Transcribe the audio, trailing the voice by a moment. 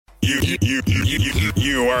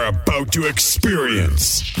You are about to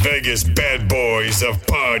experience Vegas bad boys of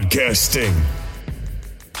podcasting.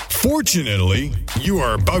 Fortunately, you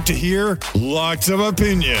are about to hear lots of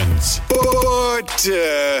opinions, but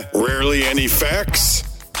rarely any facts.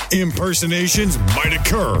 Impersonations might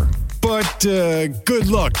occur, but good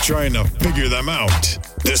luck trying to figure them out.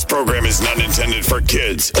 This program is not intended for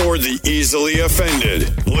kids or the easily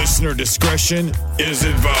offended. Listener discretion is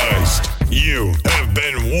advised. You have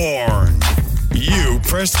been warned. You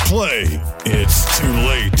pressed play. It's too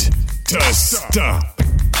late to stop.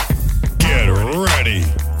 Get ready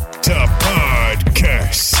to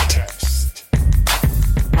podcast.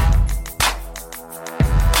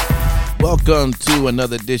 Welcome to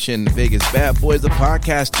another edition of Vegas Bad Boys of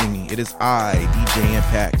Podcasting. It is I, DJ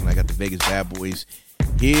Impact, and I got the Vegas Bad Boys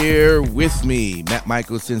here with me. Matt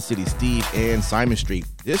Michaels, Sin City Steve, and Simon Street.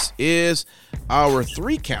 This is our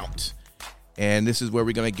 3 count, and this is where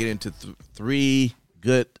we're going to get into 3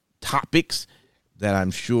 good topics that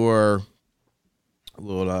I'm sure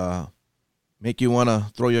will make you want to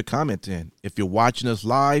throw your comment in. If you're watching us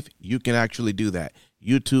live, you can actually do that.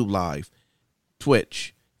 YouTube Live,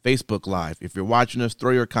 Twitch, Facebook Live. If you're watching us,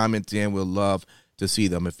 throw your comments in. We'll love to see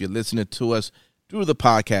them. If you're listening to us through the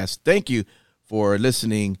podcast, thank you for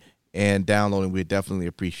listening and downloading. We definitely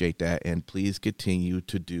appreciate that. And please continue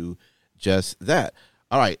to do just that.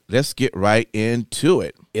 All right, let's get right into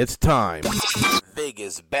it. It's time.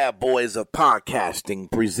 Vegas Bad Boys of Podcasting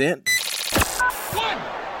present 1,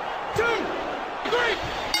 2, 3.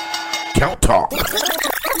 Count Talk.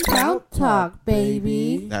 Count Talk,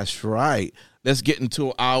 baby. That's right. Let's get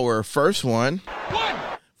into our first one 1.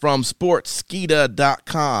 from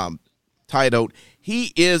sportskeeda.com, titled,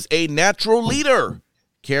 "He is a Natural Leader."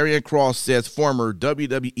 Karrion Kross says former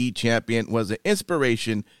WWE champion was an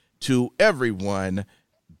inspiration to everyone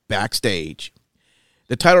backstage.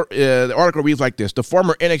 The article reads like this: the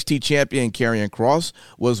former NXT champion Karrion Kross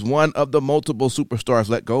was one of the multiple superstars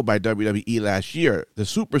let go by WWE last year. The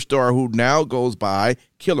superstar, who now goes by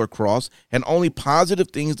Killer Kross, had only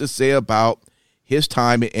positive things to say about his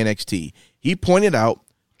time at NXT. He pointed out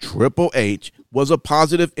Triple H was a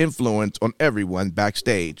positive influence on everyone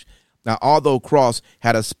backstage. Now, although Kross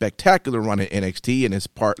had a spectacular run at NXT and his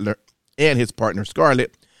partner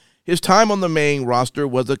Scarlett, his time on the main roster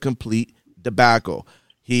was a complete debacle.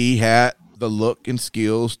 He had the look and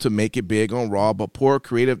skills to make it big on Raw, but poor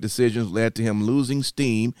creative decisions led to him losing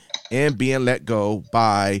steam and being let go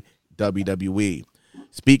by WWE.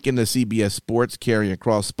 Speaking to CBS Sports, Karrion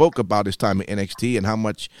Kross spoke about his time at NXT and how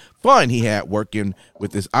much fun he had working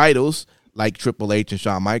with his idols like Triple H and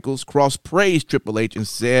Shawn Michaels. Kross praised Triple H and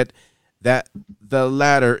said that the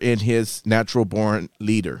latter is his natural-born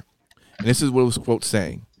leader. And this is what was, quote,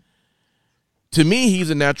 saying. "To me, he's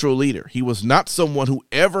a natural leader. He was not someone who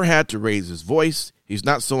ever had to raise his voice. He's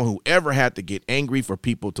not someone who ever had to get angry for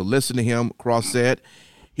people to listen to him," Kross said.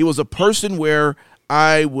 "He was a person where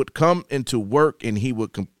I would come into work and he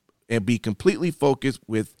would be completely focused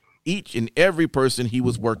with each and every person he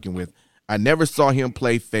was working with. I never saw him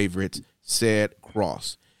play favorites," said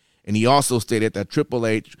Kross. And he also stated that Triple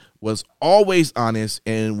H was always honest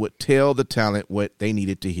and would tell the talent what they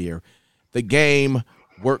needed to hear. The game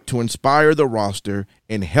worked to inspire the roster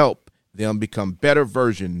and help them become better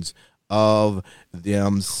versions of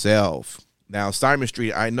themselves. Now, Simon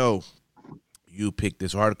Street, I know you picked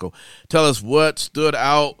this article. Tell us what stood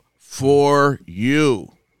out for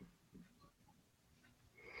you.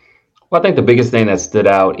 Well, I think the biggest thing that stood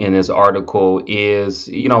out in this article is,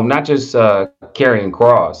 not just Karrion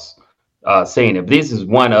Kross saying it. This is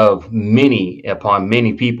one of many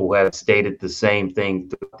people who have stated the same thing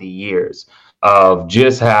throughout the years of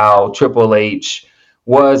just how Triple H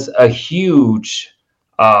was a huge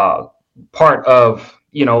part of,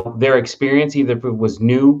 their experience, either if it was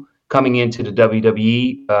new coming into the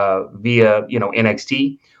WWE via,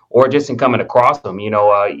 NXT, or just in coming across them.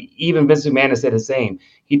 Even Vince McMahon has said the same.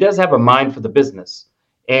 He does have a mind for the business.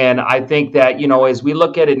 And I think that, as we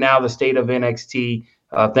look at it now, the state of NXT,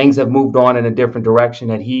 things have moved on in a different direction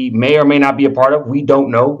that he may or may not be a part of. We don't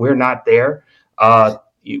know. We're not there.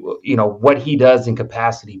 What he does in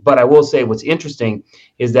capacity. But I will say what's interesting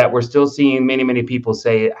is that we're still seeing many, many people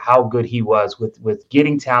say how good he was with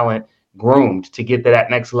getting talent groomed to get to that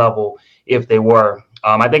next level if they were.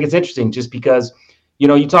 I think it's interesting just because,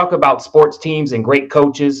 you talk about sports teams and great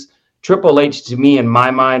coaches. Triple H, to me, in my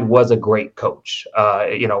mind, was a great coach.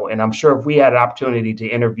 And I'm sure if we had an opportunity to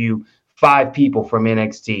interview 5 people from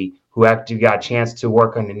NXT who actually got a chance to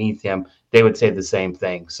work underneath him, they would say the same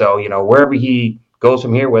thing. So, wherever he goes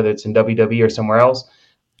from here, whether it's in WWE or somewhere else,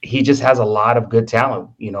 he just has a lot of good talent,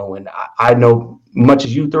 and I know much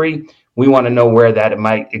as you three, we want to know where that it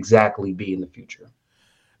might exactly be in the future.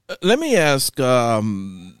 Let me ask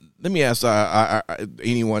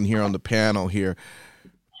anyone here on the panel here.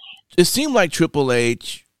 It seemed like Triple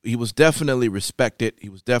H, he was definitely respected. He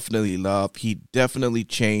was definitely loved. He definitely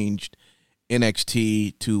changed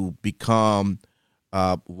NXT to become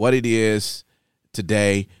what it is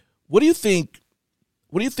today. What do you think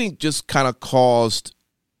just kind of caused,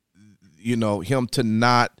 him to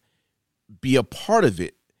not be a part of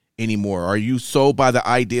it anymore? Are you sold by the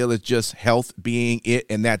ideal of just health being it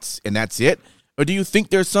and that's it? Or do you think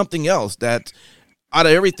there's something else that out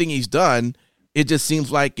of everything he's done, it just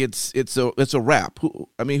seems like it's a wrap?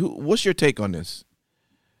 What's your take on this?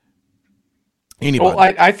 Anybody? Well,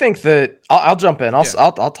 I think that I'll jump in. I'll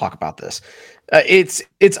talk about this.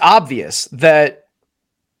 It's obvious that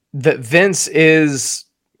Vince is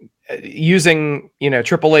using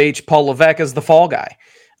Triple H, Paul Levesque as the fall guy.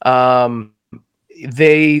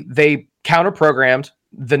 They counter programmed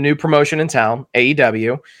the new promotion in town,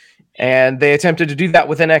 AEW, and they attempted to do that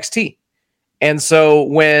with NXT. And so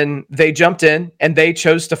when they jumped in and they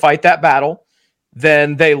chose to fight that battle,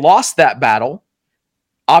 then they lost that battle.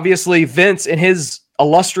 Obviously, Vince, in his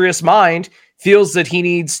illustrious mind, feels that he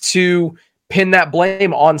needs to pin that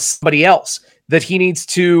blame on somebody else, that he needs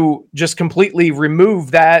to just completely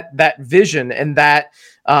remove that vision and that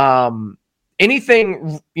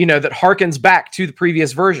anything, that harkens back to the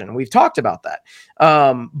previous version. We've talked about that.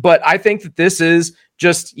 But I think that this is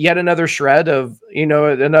just yet another shred of,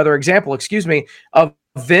 another example, of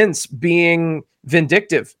Vince being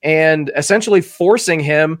vindictive and essentially forcing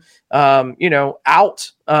him,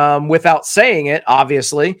 out without saying it,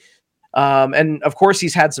 obviously. And of course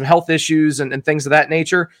he's had some health issues and things of that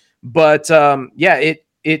nature. But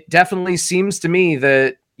it definitely seems to me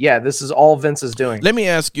that, this is all Vince is doing. Let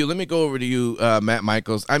me go over to you, Matt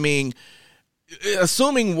Michaels.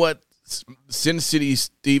 Assuming what Sin City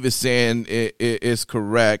Steve is saying is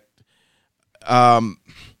correct,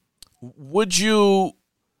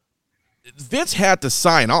 Vince had to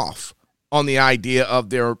sign off on the idea of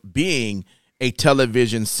there being a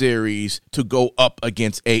television series to go up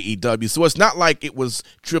against AEW. So it's not like it was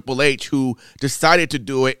Triple H who decided to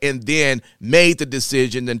do it and then made the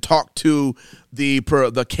decision, then talked to the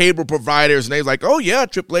cable providers, and they was like, oh yeah,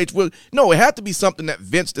 Triple H will. No, it had to be something that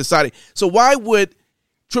Vince decided. So why would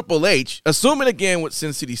Triple H, assuming again what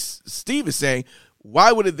Sin City Steve is saying,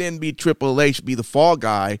 why would it then be Triple H be the fall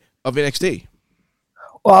guy of NXT?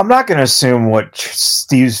 Well, I'm not going to assume what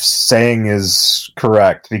Steve's saying is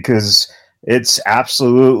correct, because it's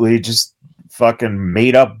absolutely just fucking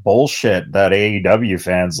made up bullshit that AEW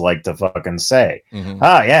fans like to fucking say. Mm-hmm.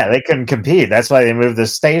 Oh, yeah, they couldn't compete. That's why they moved the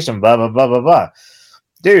station, blah, blah, blah, blah, blah.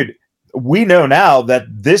 Dude, we know now that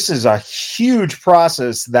this is a huge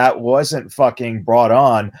process that wasn't fucking brought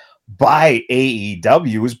on by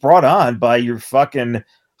AEW. It was brought on by your fucking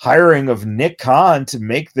hiring of Nick Khan to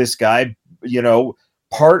make this guy,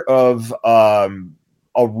 part of a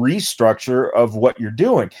restructure of what you're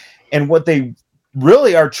doing. And what they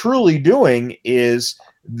really are truly doing is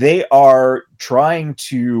they are trying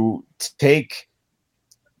to take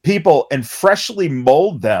people and freshly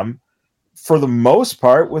mold them, for the most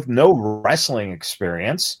part, with no wrestling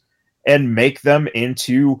experience, and make them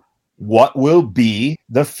into what will be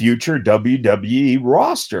the future WWE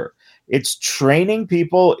roster. It's training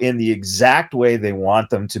people in the exact way they want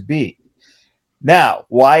them to be. Now,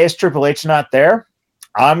 why is Triple H not there?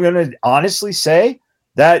 I'm going to honestly say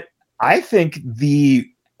that I think the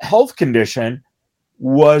health condition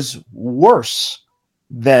was worse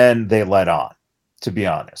than they let on, to be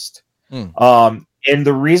honest. And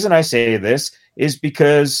the reason I say this is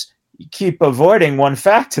because you keep avoiding one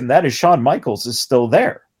fact, and that is Shawn Michaels is still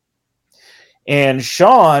there. And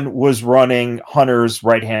Shawn was running Hunter's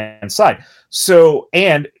right-hand side. So,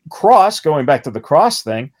 and Cross, going back to the Cross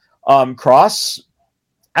thing, Cross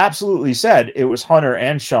absolutely said it was Hunter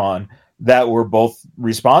and Shawn that were both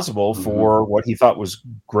responsible for what he thought was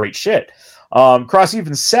great shit. Cross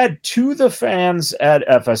even said to the fans at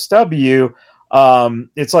FSW,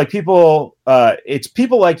 it's like it's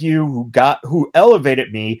people like you who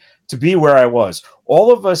elevated me to be where I was.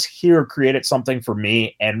 All of us here created something for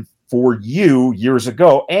me and for you years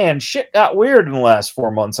ago, and shit got weird in the last 4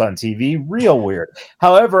 months on TV, real weird.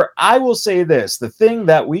 However, I will say this, the thing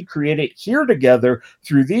that we created here together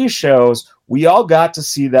through these shows, we all got to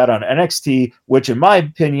see that on NXT, which in my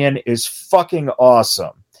opinion is fucking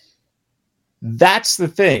awesome. That's the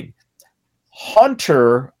thing.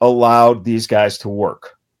 Hunter allowed these guys to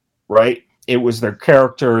work, right? It was their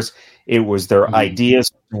characters, it was their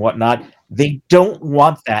ideas and whatnot. They don't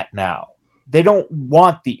want that now. They don't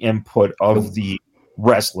want the input of the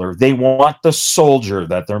wrestler. They want the soldier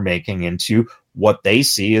that they're making into what they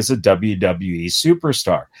see as a WWE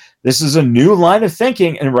superstar. This is a new line of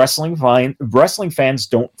thinking, and wrestling fans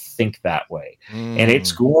don't think that way. And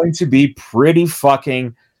it's going to be pretty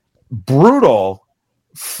fucking brutal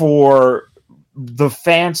for the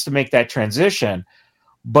fans to make that transition.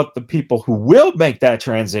 But the people who will make that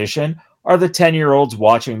transition are the 10-year-olds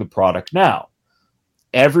watching the product now.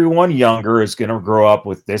 Everyone younger is going to grow up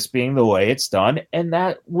with this being the way it's done, and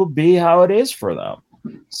that will be how it is for them.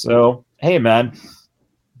 So, hey, man,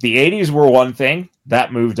 the 80s were one thing,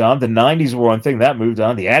 that moved on. The 90s were one thing, that moved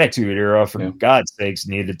on. The Attitude Era, for God's sakes,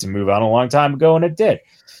 needed to move on a long time ago, and it did.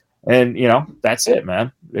 And, that's it,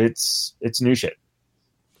 man. It's new shit.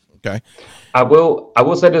 Okay. I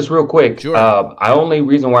will say this real quick. Sure. Only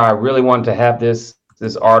reason why I really wanted to have this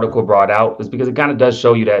article brought out is because it kind of does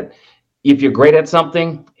show you that if you're great at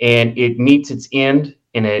something and it meets its end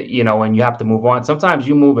and and you have to move on, sometimes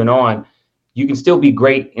you moving on, you can still be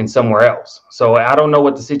great in somewhere else. So I don't know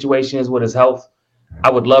what the situation is with his health.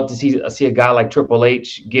 I would love to see a guy like Triple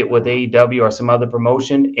H get with AEW or some other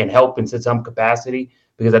promotion and help in some capacity,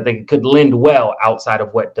 because I think it could lend well outside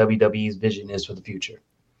of what WWE's vision is for the future.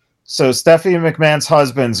 So Stephanie McMahon's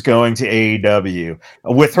husband's going to AEW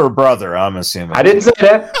with her brother, I'm assuming. I didn't say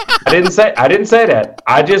that. I didn't say that.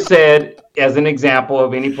 I just said as an example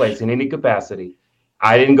of any place in any capacity.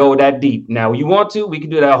 I didn't go that deep. Now, you want to, we can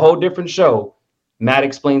do that whole different show. Matt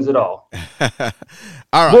explains it all. All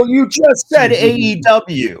right. Well, you just said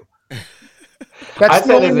AEW. I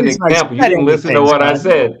said as an example. You didn't listen to what I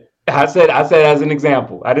said. I said as an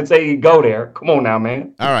example. I didn't say you go there. Come on now,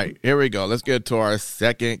 man. All right, here we go. Let's get to our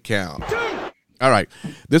second count. All right,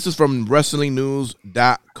 this is from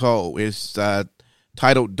WrestlingNews.co. It's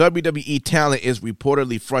titled WWE Talent is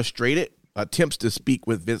Reportedly Frustrated. Attempts to speak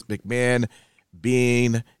with Vince McMahon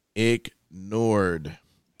being ignored.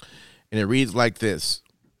 And it reads like this.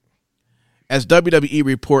 As WWE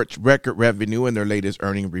reports record revenue in their latest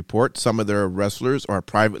earnings report, some of their wrestlers are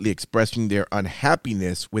privately expressing their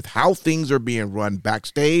unhappiness with how things are being run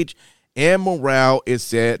backstage, and morale is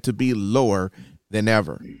said to be lower than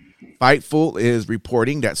ever. Fightful is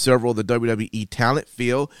reporting that several of the WWE talent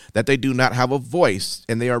feel that they do not have a voice,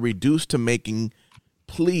 and they are reduced to making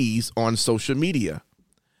pleas on social media.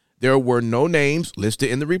 There were no names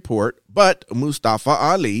listed in the report, but Mustafa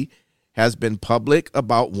Ali has been public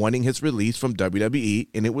about wanting his release from WWE,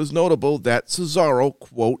 and it was notable that Cesaro,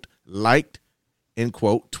 quote, liked, end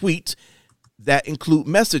quote, tweets that include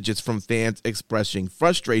messages from fans expressing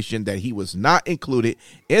frustration that he was not included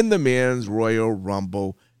in the men's Royal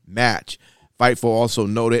Rumble match. Fightful also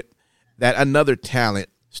noted that another talent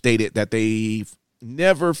stated that they've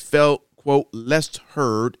never felt, quote, less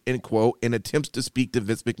heard, end quote, and attempts to speak to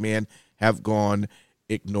Vince McMahon have gone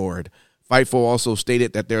ignored. Fightful also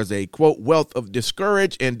stated that there's a, quote, wealth of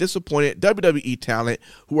discouraged and disappointed WWE talent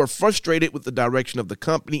who are frustrated with the direction of the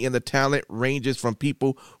company, and the talent ranges from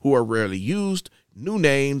people who are rarely used, new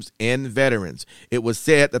names, and veterans. It was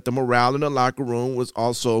said that the morale in the locker room was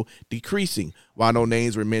also decreasing. While no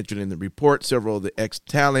names were mentioned in the report, several of the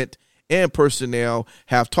ex-talent and personnel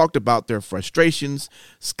have talked about their frustrations.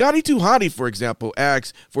 Scotty 2 Hotty, for example,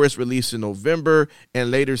 asked for its release in November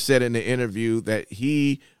and later said in the interview that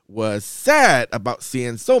he was sad about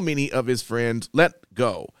seeing so many of his friends let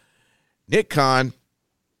go. Nick Khan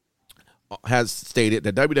has stated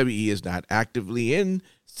that WWE is not actively in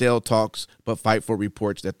sale talks, but Fightful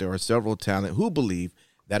reports that there are several talent who believe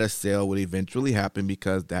that a sale would eventually happen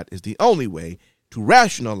because that is the only way to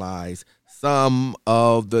rationalize some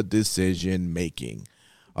of the decision making.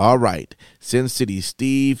 All right, Sin City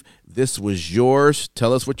Steve, this was yours.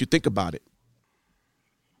 Tell us what you think about it.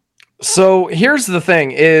 So here's the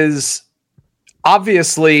thing: is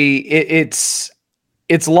obviously it's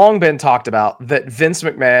long been talked about that Vince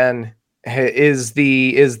McMahon is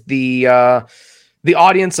the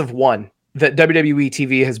audience of one that WWE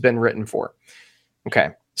TV has been written for. Okay,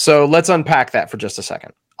 so let's unpack that for just a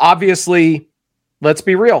second. Obviously, let's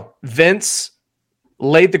be real. Vince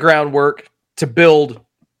laid the groundwork to build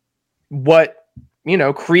what,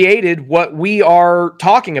 created what we are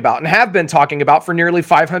talking about and have been talking about for nearly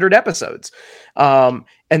 500 episodes. And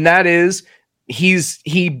that is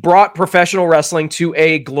he brought professional wrestling to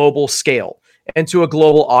a global scale and to a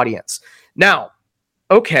global audience. Now,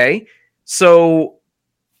 okay, so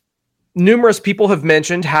numerous people have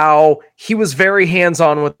mentioned how he was very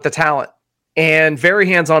hands-on with the talent and very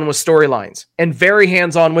hands-on with storylines and very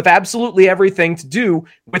hands-on with absolutely everything to do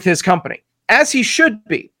with his company, as he should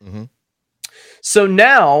be. Mm-hmm. So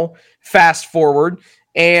now, fast forward,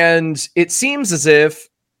 And it seems as if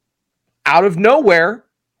out of nowhere,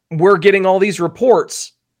 we're getting all these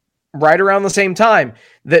reports right around the same time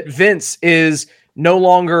that Vince is no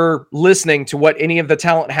longer listening to what any of the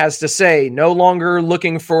talent has to say, no longer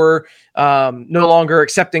looking for, no longer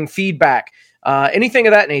accepting feedback, anything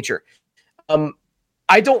of that nature.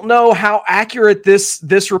 I don't know how accurate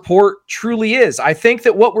this report truly is. I think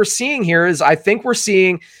that what we're seeing here is we're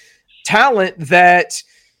seeing talent that,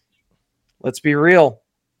 let's be real,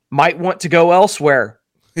 might want to go elsewhere.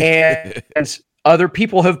 And other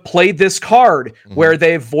people have played this card where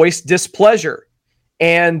they've voiced displeasure.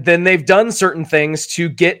 And then they've done certain things to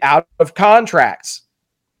get out of contracts.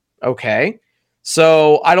 Okay.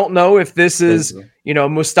 So I don't know if this is,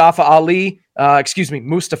 Mustafa Ali, or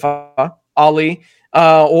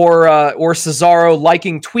Cesaro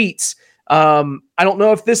liking tweets. I don't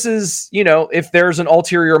know if this is, if there's an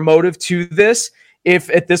ulterior motive to this, if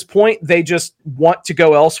at this point they just want to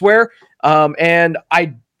go elsewhere. And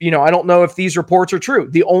I don't know if these reports are true.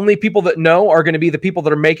 The only people that know are going to be the people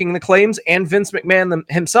that are making the claims and Vince McMahon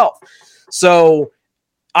himself. So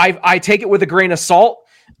I take it with a grain of salt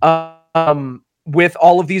with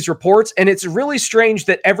all of these reports. And it's really strange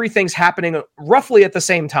that everything's happening roughly at the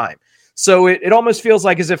same time. So it almost feels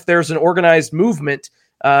like as if there's an organized movement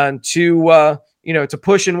to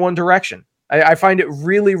push in one direction. I find it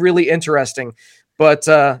really, really interesting. But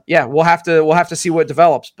we'll have to see what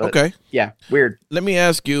develops. But, okay. Yeah, weird. Let me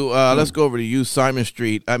ask you. Let's go over to you, Simon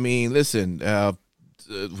Street. I mean, listen.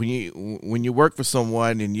 When you work for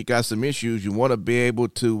someone and you got some issues, you want to be able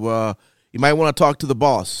to. You might want to talk to the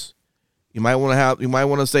boss. You might want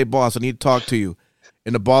to say, "Boss, I need to talk to you,"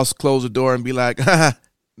 and the boss close the door and be like,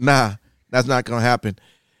 "Nah, that's not going to happen."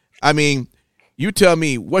 I mean, you tell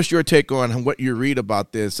me, what's your take on what you read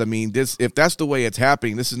about this? I mean, if that's the way it's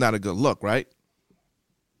happening, this is not a good look, right?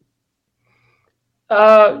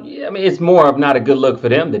 It's more of not a good look for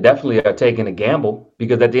them. They definitely are taking a gamble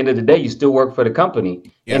because at the end of the day, you still work for the company.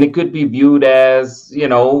 Yeah. And it could be viewed as,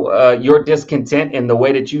 your discontent in the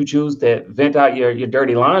way that you choose to vent out your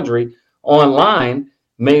dirty laundry online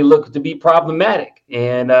may look to be problematic.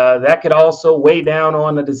 And that could also weigh down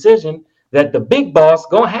on the decision that the big boss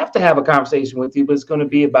going to have a conversation with you, but it's going to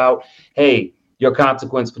be about, hey, your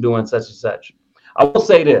consequence for doing such and such. I will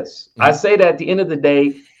say this. Mm-hmm. I say that at the end of the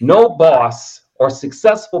day, no boss or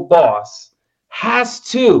successful boss has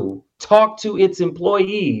to talk to its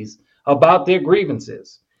employees about their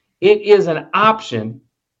grievances. It is an option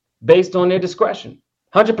based on their discretion,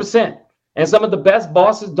 100%. And some of the best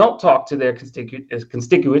bosses don't talk to their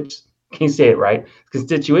constituents, can you say it right?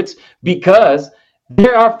 Constituents, because they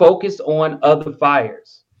are focused on other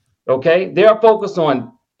fires, okay? They are focused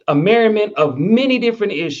on a merriment of many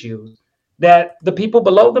different issues that the people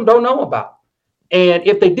below them don't know about. And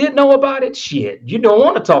if they did know about it, shit, you don't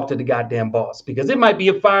want to talk to the goddamn boss because it might be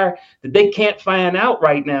a fire that they can't find out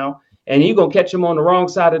right now. And you're going to catch them on the wrong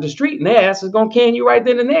side of the street and their ass is going to can you right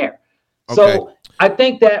then and there. Okay. So I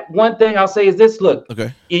think that one thing I'll say is this, look,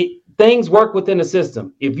 things work within the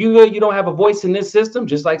system. If you don't have a voice in this system,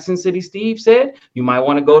 just like Sin City Steve said, you might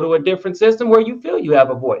want to go to a different system where you feel you have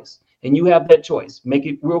a voice and you have that choice. Make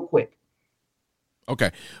it real quick.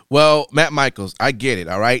 Okay. Well, Matt Michaels, I get it.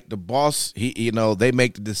 All right. The boss, they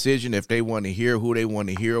make the decision if they want to hear who they want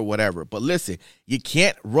to hear or whatever. But listen, you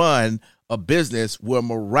can't run a business where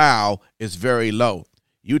morale is very low.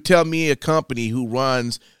 You tell me a company who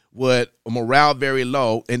runs with morale very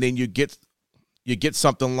low, and then you get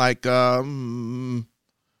something like, well,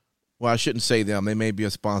 I shouldn't say them. They may be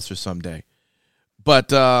a sponsor someday. But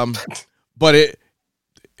the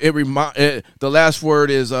last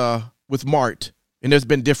word is with Mart. And there's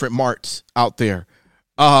been different Marts out there.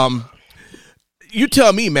 You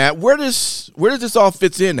tell me, Matt, where does this all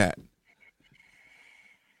fits in at?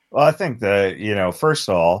 Well, I think that, first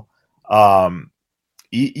of all,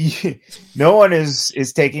 no one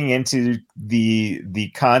is taking into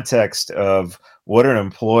the context of what an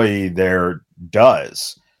employee there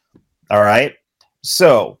does. All right.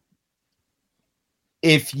 So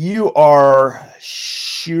if you are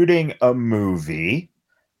shooting a movie,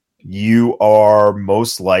 you are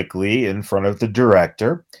most likely in front of the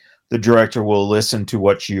director. The director will listen to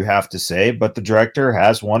what you have to say, but the director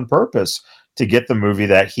has one purpose: to get the movie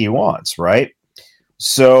that he wants, right?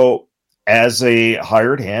 So as a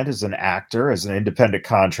hired hand, as an actor, as an independent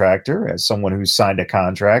contractor, as someone who's signed a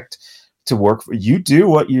contract to work, you do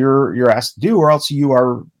what you're asked to do, or else you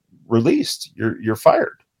are released. You're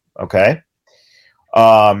fired. Okay.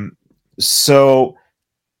 So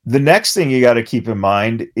the next thing you got to keep in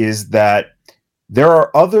mind is that there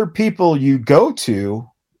are other people you go to,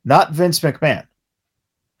 not Vince McMahon.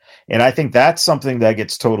 And I think that's something that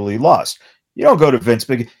gets totally lost. You don't go to Vince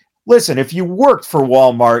Big. Listen, if you worked for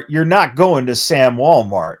Walmart, you're not going to Sam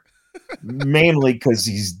Walmart, mainly because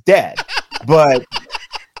he's dead. But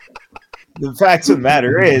the fact of the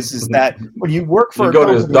matter is that when you work for you go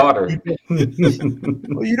to his daughter,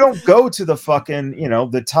 well, you don't go to the fucking,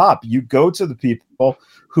 the top. You go to the people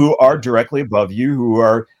who are directly above you, who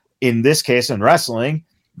are, in this case in wrestling,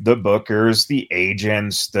 the bookers, the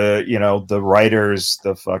agents, the writers,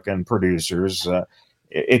 the fucking producers,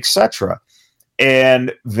 etc.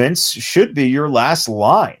 And Vince should be your last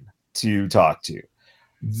line to talk to.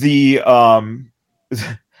 The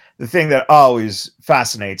thing that always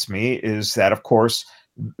fascinates me is that, of course,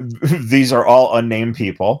 these are all unnamed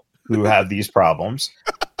people who have these problems.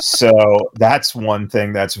 So that's one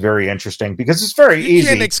thing that's very interesting, because it's very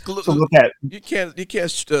easy to look at. You can't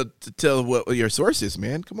tell what your source is,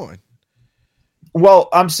 man. Come on. Well,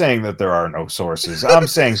 I'm saying that there are no sources. I'm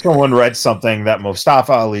saying someone read something that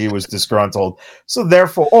Mustafa Ali was disgruntled. So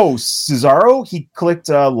therefore, Cesaro, he clicked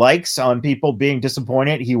likes on people being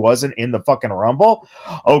disappointed he wasn't in the fucking Rumble.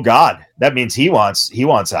 Oh God, that means he wants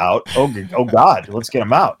out. Oh God, let's get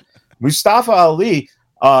him out. Mustafa Ali,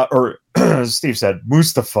 or Steve said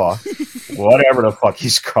Mustafa, whatever the fuck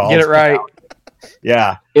he's called. Get it right.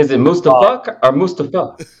 Yeah. Is it Mustafa or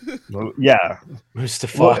Mustafa? Yeah.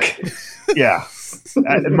 Mustafa. Yeah.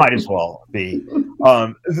 It might as well be.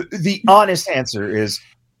 The honest answer is,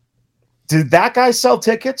 did that guy sell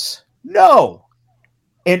tickets? No.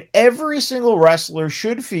 And every single wrestler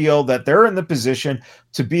should feel that they're in the position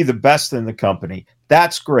to be the best in the company.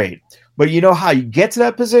 That's great. But you know how you get to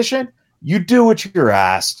that position? You do what you're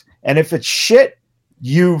asked. And if it's shit,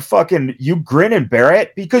 you grin and bear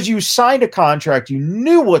it, because you signed a contract. You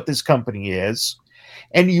knew what this company is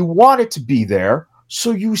and you want it to be there.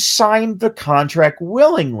 So you signed the contract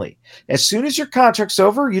willingly. As soon as your contract's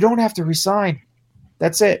over, you don't have to resign.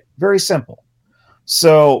 That's it. Very simple.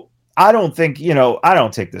 So I don't think, I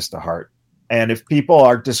don't take this to heart. And if people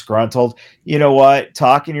are disgruntled, you know what?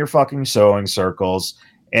 Talk in your fucking sewing circles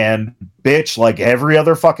and bitch like every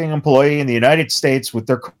other fucking employee in the United States with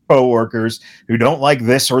their coworkers who don't like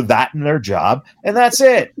this or that in their job. And that's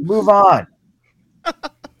it. Move on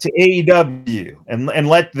to AEW and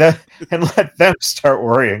let them start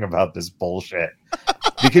worrying about this bullshit,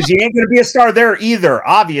 because you ain't going to be a star there either.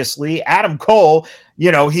 Obviously, Adam Cole,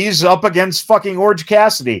 he's up against fucking Orange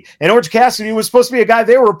Cassidy, and Orange Cassidy was supposed to be a guy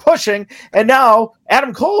they were pushing, and now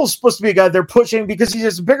Adam Cole is supposed to be a guy they're pushing because he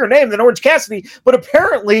has a bigger name than Orange Cassidy. But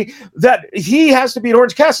apparently that he has to beat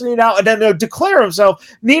Orange Cassidy now and then declare himself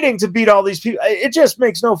needing to beat all these people. It just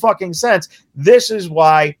makes no fucking sense. This is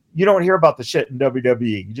why you don't hear about the shit in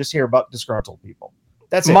WWE. You just hear about disgruntled people.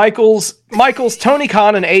 That's it. Michaels, Tony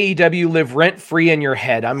Khan and AEW live rent-free in your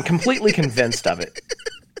head. I'm completely convinced of it.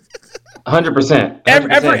 100%.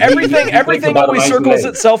 Everything always circles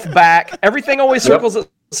itself back. Everything always circles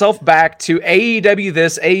itself back to AEW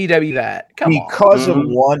this, AEW that. Because of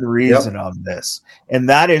one reason on this, and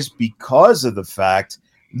that is because of the fact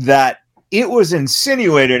that it was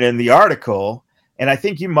insinuated in the article, and I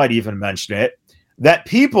think you might even mention it, that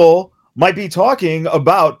people might be talking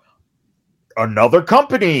about another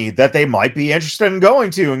company that they might be interested in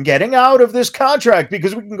going to and getting out of this contract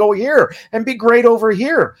because we can go here and be great over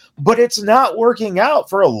here. But it's not working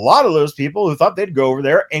out for a lot of those people who thought they'd go over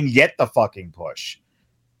there and get the fucking push.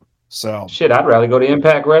 So shit, I'd rather go to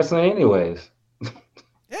Impact Wrestling anyways.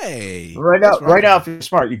 Hey, right now, if you're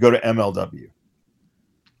smart, you go to MLW.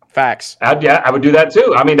 Facts. I would do that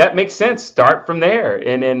too. I mean, that makes sense. Start from there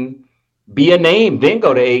and then be a name, then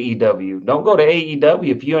go to AEW. Don't go to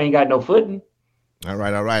AEW if you ain't got no footing. All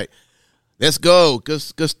right. Let's go. Good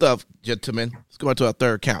stuff, gentlemen. Let's go into our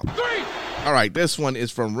third count. All right, this one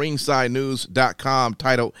is from ringsidenews.com,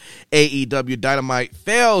 titled AEW Dynamite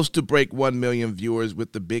Fails to Break 1 Million Viewers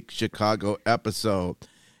with the Big Chicago Episode.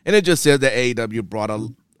 And it just says that AEW brought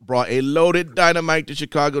a loaded Dynamite to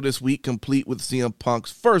Chicago this week, complete with CM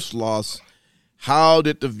Punk's first loss. How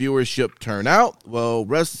did the viewership turn out? Well,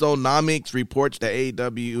 WrestleNomics reports that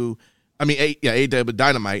AEW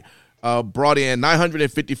Dynamite brought in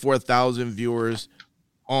 954,000 viewers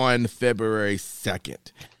on February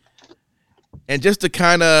 2nd. And just to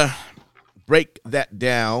kind of break that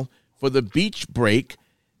down, for the beach break,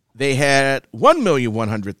 they had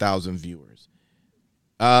 1,100,000 viewers.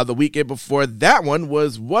 The weekend before that one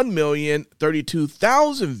was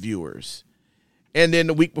 1,032,000 viewers. And then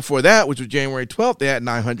the week before that, which was January 12th, they had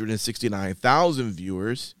 969,000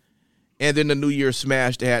 viewers. And then the New Year's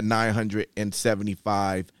Smash, they had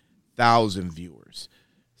 975,000 viewers.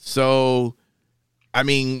 So, I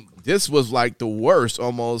mean, this was like the worst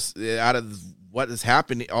almost out of what is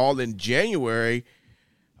happening all in January.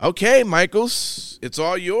 Okay, Michaels, it's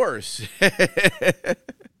all yours.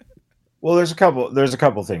 Well, there's a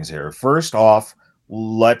couple things here. First off,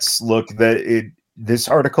 let's look that this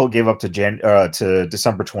article gave up to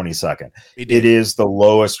December 22nd. It is the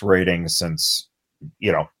lowest rating since,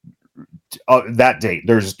 that date.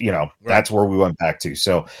 There's, right. That's where we went back to.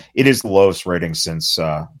 So it is the lowest rating since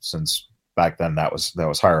back then. That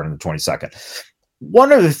was higher on the 22nd.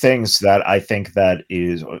 One of the things that I think that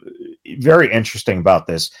is very interesting about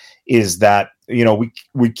this is that,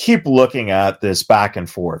 we keep looking at this back and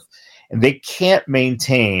forth, and they can't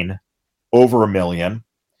maintain over 1 million.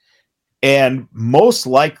 And most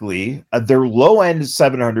likely their low end is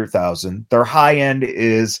 700,000. Their high end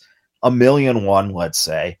is 1,000,001, let's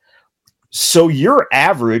say. So your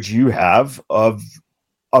average you have of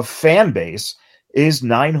a fan base is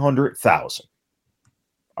 900,000.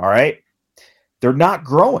 All right. They're not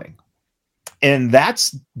growing. And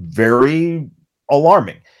that's very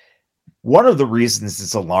alarming. One of the reasons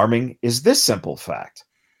it's alarming is this simple fact.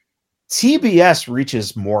 TBS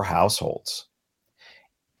reaches more households.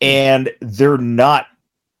 And they're not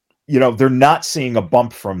seeing a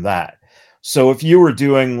bump from that. So if you were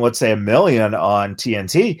doing, let's say, 1 million on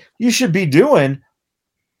TNT, you should be doing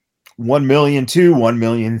 1,000,002,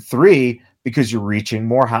 1,000,003 because you're reaching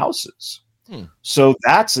more houses. So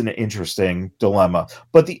that's an interesting dilemma.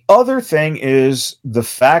 But the other thing is the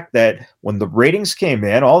fact that when the ratings came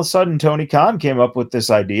in, all of a sudden Tony Khan came up with this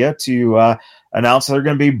idea to announce they're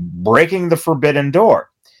going to be breaking the forbidden door,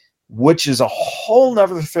 which is a whole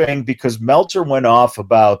nother thing because Meltzer went off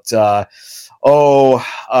about, there's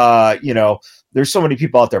so many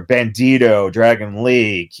people out there, Bandito, Dragon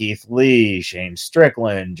Lee, Keith Lee, Shane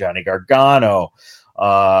Strickland, Johnny Gargano,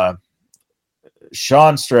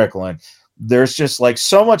 Sean Strickland. There's just like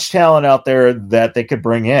so much talent out there that they could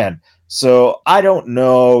bring in. So I don't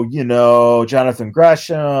know, Jonathan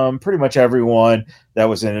Gresham, pretty much everyone that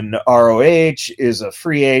was in ROH is a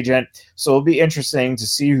free agent. So it'll be interesting to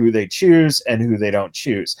see who they choose and who they don't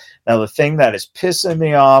choose. Now, the thing that is pissing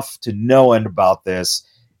me off to no end about this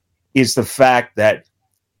is the fact that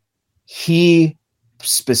he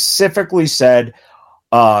specifically said,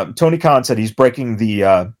 Tony Khan said he's breaking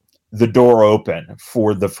the door open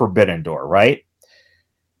for the forbidden door, right?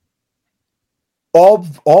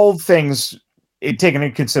 All things taken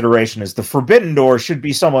into consideration is the forbidden door should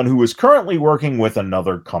be someone who is currently working with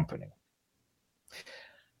another company.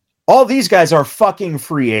 All these guys are fucking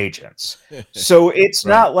free agents. So it's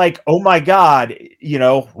right. Not like, oh my God,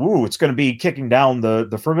 it's going to be kicking down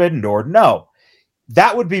the forbidden door. No,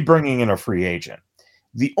 that would be bringing in a free agent.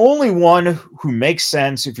 The only one who makes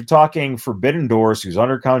sense, if you're talking forbidden doors, who's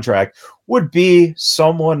under contract, would be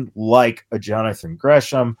someone like a Jonathan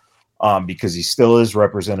Gresham, because he still is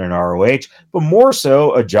representing ROH, but more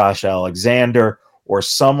so a Josh Alexander or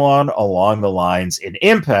someone along the lines in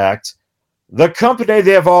Impact, the company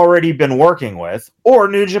they have already been working with, or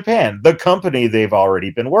New Japan, the company they've already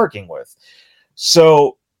been working with.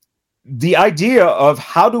 So the idea of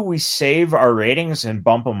how do we save our ratings and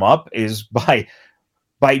bump them up is by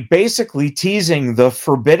basically teasing the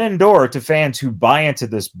forbidden door to fans who buy into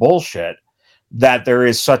this bullshit that there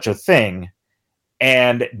is such a thing.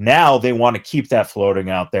 And now they want to keep that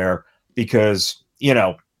floating out there because,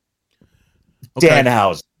 Danhausen.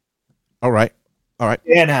 All right.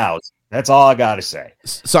 Danhausen. That's all I got to say.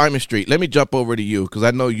 Simon Street, let me jump over to you because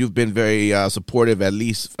I know you've been very supportive, at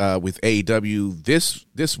least with AEW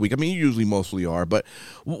this week. I mean, you usually mostly are, but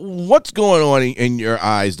what's going on in your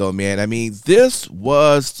eyes, though, man? I mean, this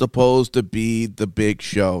was supposed to be the big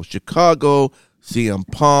show. Chicago, CM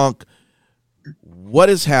Punk.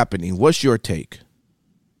 What is happening? What's your take?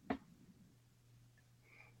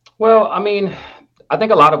 Well, I mean, I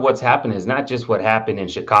think a lot of what's happened is not just what happened in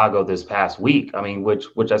Chicago this past week. I mean,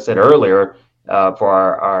 which I said earlier for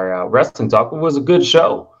our wrestling talk, was a good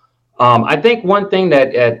show. I think one thing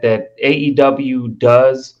that AEW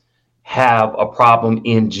does have a problem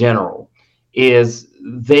in general is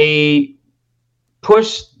they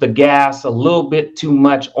push the gas a little bit too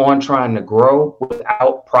much on trying to grow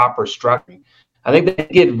without proper structuring. I think they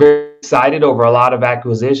get very excited over a lot of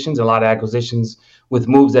acquisitions with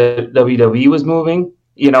moves that WWE was moving,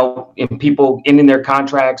 and people ending their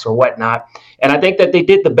contracts or whatnot. And I think that they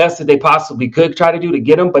did the best that they possibly could try to do to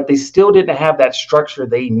get them, but they still didn't have that structure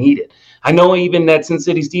they needed. I know even that Sin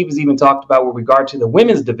City Steve has even talked about with regard to the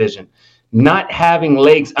women's division, not having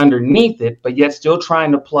legs underneath it, but yet still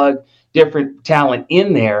trying to plug different talent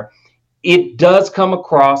in there. It does come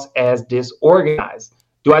across as disorganized.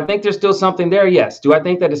 Do I think there's still something there? Yes. Do I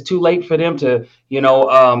think that it's too late for them to,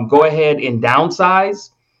 go ahead and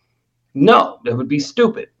downsize? No, that would be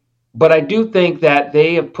stupid. But I do think that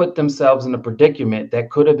they have put themselves in a predicament that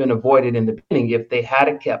could have been avoided in the beginning if they had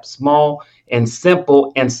it kept small and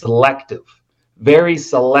simple and selective, very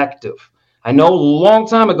selective. I know a long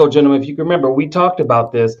time ago, gentlemen, if you can remember, we talked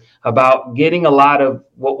about this, about getting a lot of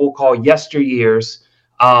what we'll call yesteryears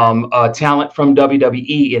talent from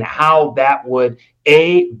WWE and how that would,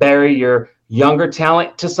 bury your younger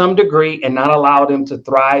talent to some degree and not allow them to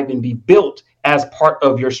thrive and be built as part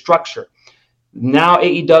of your structure. Now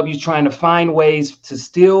AEW is trying to find ways to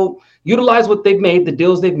still utilize what they've made, the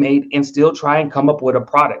deals they've made, and still try and come up with a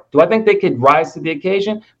product. Do I think they could rise to the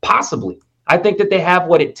occasion? Possibly. I think that they have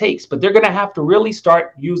what it takes, but they're going to have to really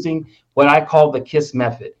start using what I call the KISS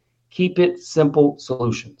method. Keep it simple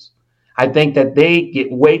solutions. I think that they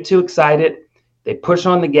get way too excited. They push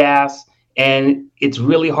on the gas, and it's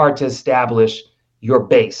really hard to establish your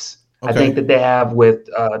base. Okay. I think that they have with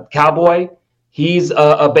Cowboy. He's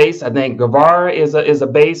a base. I think Guevara is a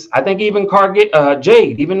base. I think even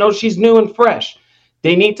Jade, even though she's new and fresh,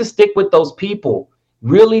 they need to stick with those people,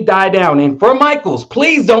 really die down. And for Michaels,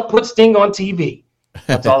 please don't put Sting on TV.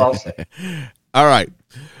 That's all I'll say. All right.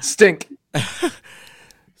 Stink.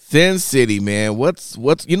 Sin City, man. What's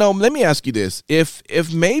let me ask you this. If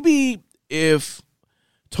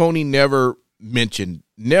Tony never mentioned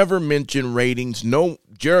ratings, no,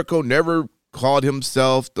 Jericho never called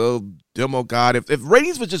himself the demo god. If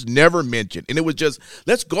ratings was just never mentioned and it was just,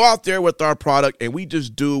 let's go out there with our product and we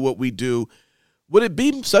just do what we do, would it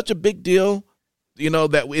be such a big deal,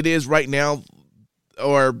 that it is right now?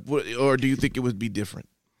 Or do you think it would be different?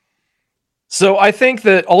 So I think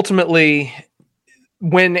that ultimately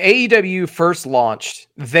when AEW first launched,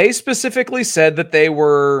 they specifically said that they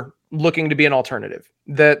were looking to be an alternative,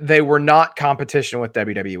 that they were not competition with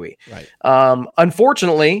WWE. Right.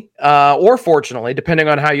 Unfortunately, or fortunately, depending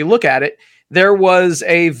on how you look at it, there was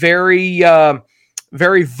a very,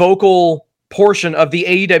 very vocal portion of the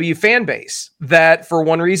AEW fan base that, for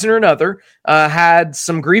one reason or another, had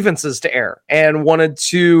some grievances to air and wanted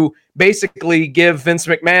to basically give Vince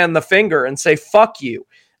McMahon the finger and say, fuck you.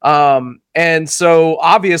 And so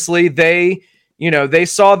obviously they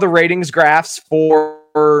saw the ratings graphs for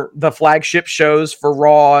the flagship shows for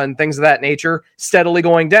Raw and things of that nature steadily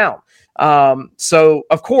going down. So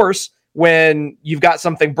of course, when you've got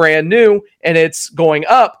something brand new and it's going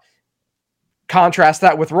up, contrast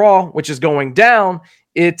that with Raw, which is going down,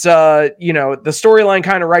 the storyline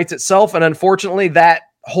kind of writes itself. And unfortunately that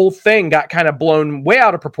whole thing got kind of blown way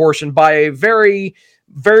out of proportion by a very,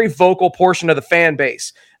 very vocal portion of the fan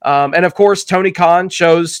base. And of course, Tony Khan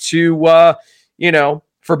chose to,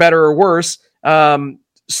 for better or worse,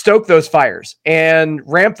 stoke those fires and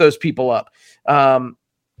ramp those people up.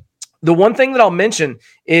 The one thing that I'll mention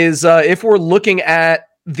is if we're looking at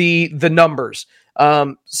the numbers.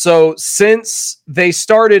 So since they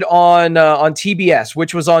started on TBS,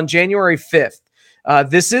 which was on January 5th,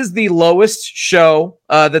 this is the lowest show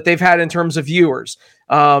that they've had in terms of viewers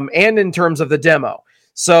and in terms of the demo.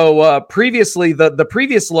 So previously, the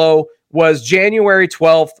previous low was January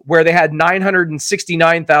 12th, where they had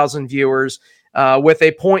 969,000 viewers with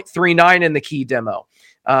a 0.39 in the key demo.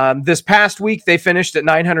 This past week, they finished at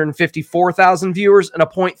 954,000 viewers and a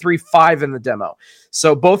 0.35 in the demo.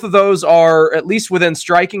 So both of those are at least within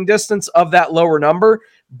striking distance of that lower number,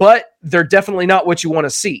 but they're definitely not what you want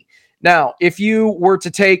to see. Now, if you were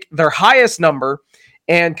to take their highest number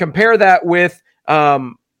and compare that with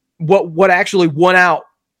what actually won out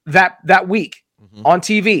that week on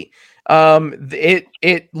TV,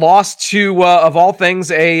 it lost to of all things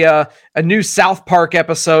a new South Park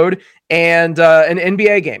episode and an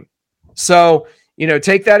NBA game. So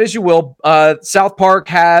take that as you will. South Park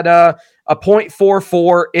had a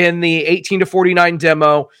 0.44 in the 18 to 49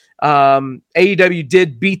 demo. AEW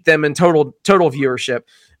did beat them in total viewership.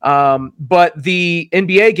 But the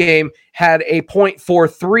NBA game had a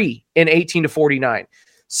 0.43 in 18 to 49.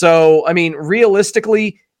 So, I mean,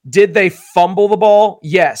 realistically, did they fumble the ball?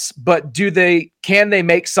 Yes. But can they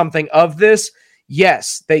make something of this?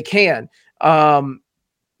 Yes, they can.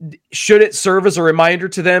 Should it serve as a reminder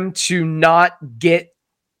to them to not get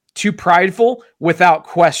too prideful? Without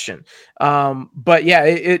question. But yeah,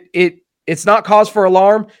 it's not cause for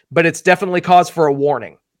alarm, but it's definitely cause for a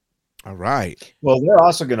warning. All right. Well, they're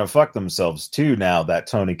also going to fuck themselves too now that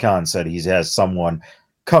Tony Khan said he has someone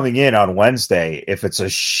coming in on Wednesday. If it's a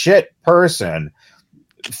shit person,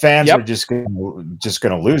 fans are just going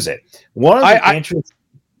to lose it. One of the interesting.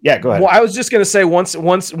 Yeah, go ahead. Well, I was just going to say once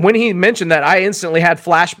when he mentioned that, I instantly had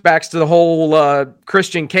flashbacks to the whole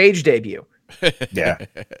Christian Cage debut. Yeah.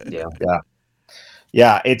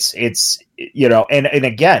 It's and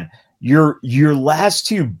again, your last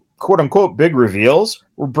two quote unquote big reveals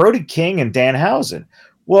were Brody King and Danhausen.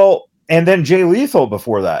 Well, and then Jay Lethal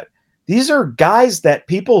before that. These are guys that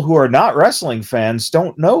people who are not wrestling fans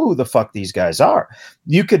don't know who the fuck these guys are.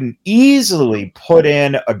 You can easily put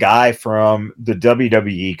in a guy from the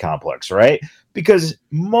WWE complex, right? Because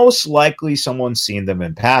most likely someone's seen them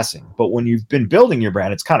in passing. But when you've been building your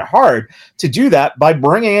brand, it's kind of hard to do that by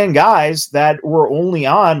bringing in guys that were only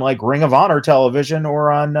on like Ring of Honor television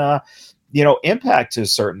or on, Impact to a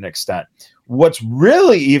certain extent. What's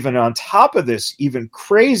really even on top of this, even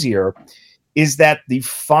crazier, is that the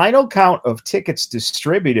final count of tickets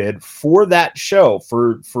distributed for that show,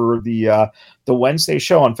 for the Wednesday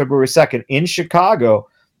show on February 2nd in Chicago,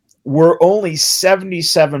 were only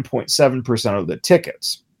 77.7% of the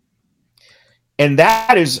tickets. And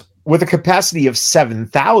that is with a capacity of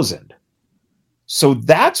 7,000. So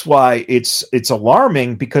that's why it's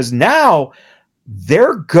alarming, because now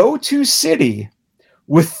their go-to city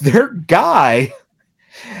with their guy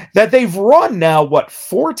that they've run now,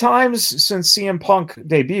 4 times since CM Punk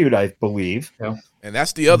debuted, I believe. Yeah. And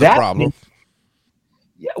that's the other problem.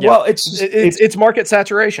 Well, it's market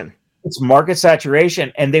saturation. It's market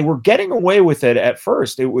saturation, and they were getting away with it at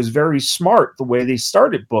first. It was very smart the way they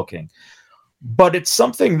started booking. But it's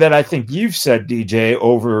something that I think you've said, DJ,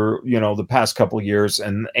 over the past couple of years,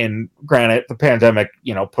 and granted, the pandemic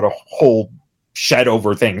put a whole shed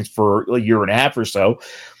over things for a year and a half or so.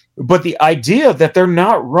 But the idea that they're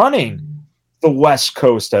not running the West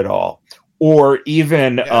Coast at all, or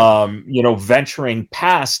even venturing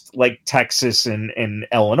past like Texas and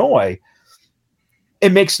Illinois,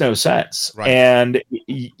 it makes no sense. Right. And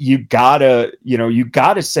you gotta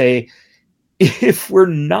say, if we're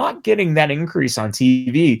not getting that increase on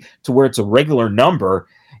TV to where it's a regular number,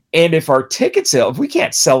 and if our ticket sale, if we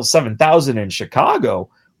can't sell 7,000 in Chicago,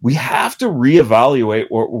 we have to reevaluate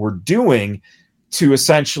what we're doing to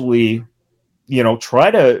essentially,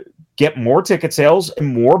 try to get more ticket sales and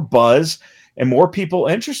more buzz and more people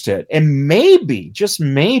interested. And maybe, just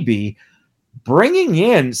maybe, bringing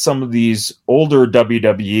in some of these older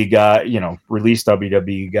WWE guys, released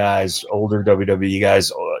WWE guys, older WWE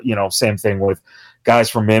guys, same thing with guys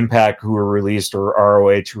from Impact who were released, or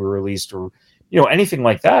ROH who were released, or, anything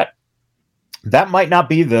like that. That might not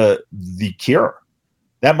be the cure.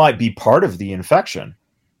 That might be part of the infection.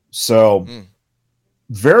 So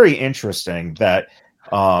very interesting that,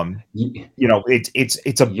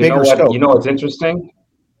 it's a bigger scope. What's interesting?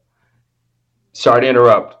 Sorry to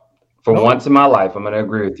interrupt. For once in my life, I'm going to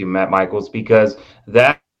agree with you, Matt Michaels, because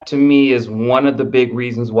that, to me, is one of the big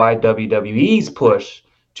reasons why WWE's push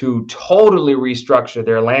to totally restructure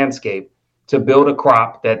their landscape to build a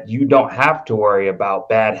crop that you don't have to worry about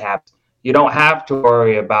bad habits. You don't have to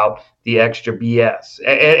worry about the extra BS.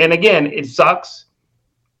 And again, it sucks.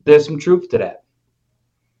 There's some truth to that.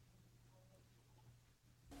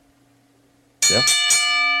 Yeah.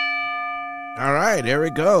 All right, there we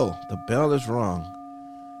go. The bell is rung.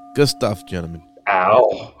 Good stuff, gentlemen.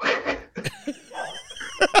 Ow.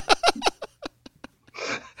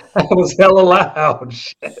 That was hella loud.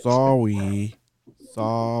 Shit. Sorry.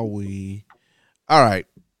 All right.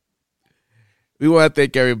 We want to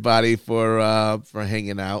thank everybody for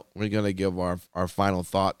hanging out. We're going to give our final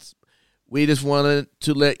thoughts. We just wanted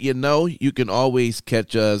to let you know you can always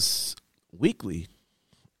catch us weekly,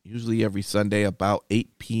 usually every Sunday about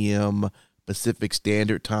 8 p.m. Pacific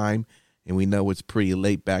Standard Time. And we know it's pretty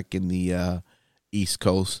late back in the East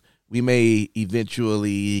Coast. We may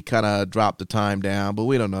eventually kind of drop the time down, but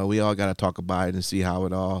we don't know. We all got to talk about it and see how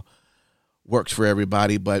it all works for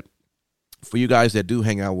everybody. But for you guys that do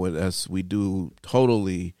hang out with us, we do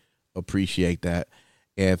totally appreciate that.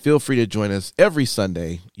 And feel free to join us every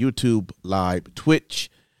Sunday, YouTube Live,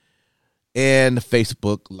 Twitch, and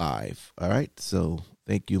Facebook Live. All right? So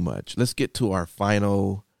thank you much. Let's get to our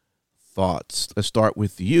final thoughts. Let's start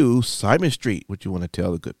with you, Simon Street. What you want to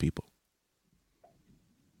tell the good people?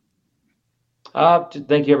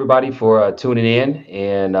 Thank you, everybody, for tuning in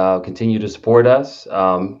and continue to support us.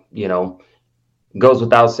 Goes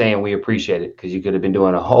without saying we appreciate it, because you could have been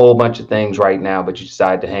doing a whole bunch of things right now, but you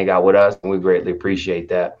decided to hang out with us, and we greatly appreciate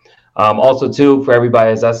that. Also, too, for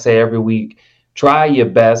everybody, as I say every week, try your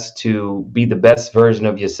best to be the best version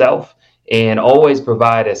of yourself, and always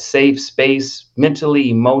provide a safe space mentally,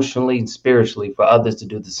 emotionally, and spiritually for others to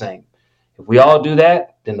do the same. If we all do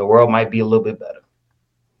that, then the world might be a little bit better.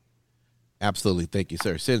 Absolutely. Thank you,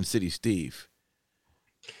 sir. Sin City Steve.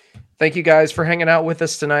 Thank you guys for hanging out with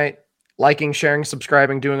us tonight. Liking, sharing,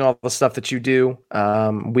 subscribing, doing all the stuff that you do.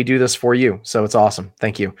 We do this for you, so it's awesome.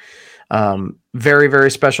 Thank you. Very,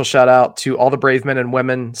 very special shout out to all the brave men and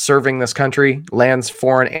women serving this country, lands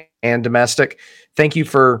foreign and domestic. thank you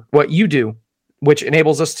for what you do, which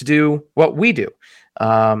enables us to do what we do.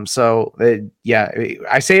 I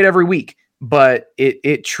say it every week, but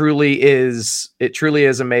it truly is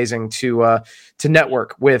amazing to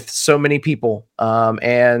network with so many people.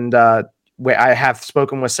 I have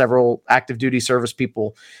spoken with several active duty service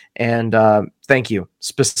people, and thank you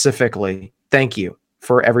specifically. Thank you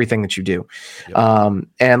for everything that you do. Yep.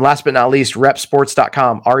 And last but not least,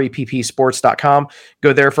 repsports.com, reppsports.com.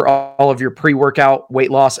 Go there for all of your pre-workout, weight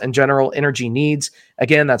loss, and general energy needs.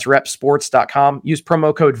 Again, that's repsports.com. Use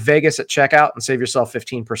promo code Vegas at checkout and save yourself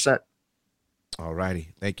 15%. All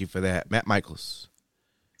righty. Thank you for that. Matt Michaels.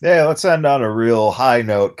 Yeah, let's end on a real high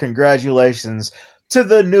note. Congratulations to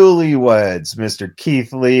the newlyweds, Mr.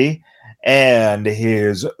 Keith Lee and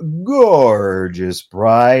his gorgeous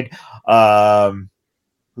bride.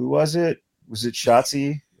 Who was it? Was it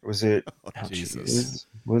Shotzi? Was it? Oh, Jesus.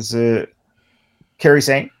 Was it Carrie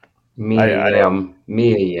Saint? Mia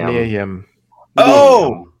Yim.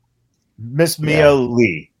 Oh, Miss Mia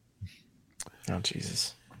Lee. Oh,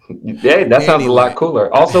 Jesus. Yeah, that sounds a lot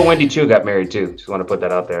cooler. Also, Wendy Chu got married too. Just want to put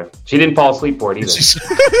that out there. She didn't fall asleep for it either.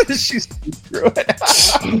 She's through it.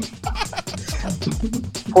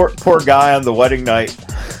 poor guy on the wedding night.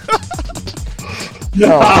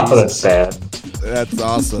 Oh, that's sad. That's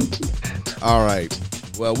awesome. All right.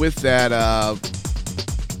 Well, with that,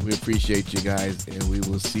 we appreciate you guys, and we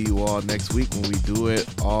will see you all next week when we do it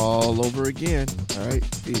all over again. All right.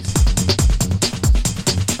 Peace.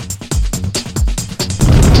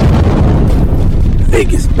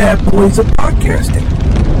 Vegas Bad Boys of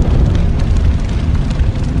Podcasting.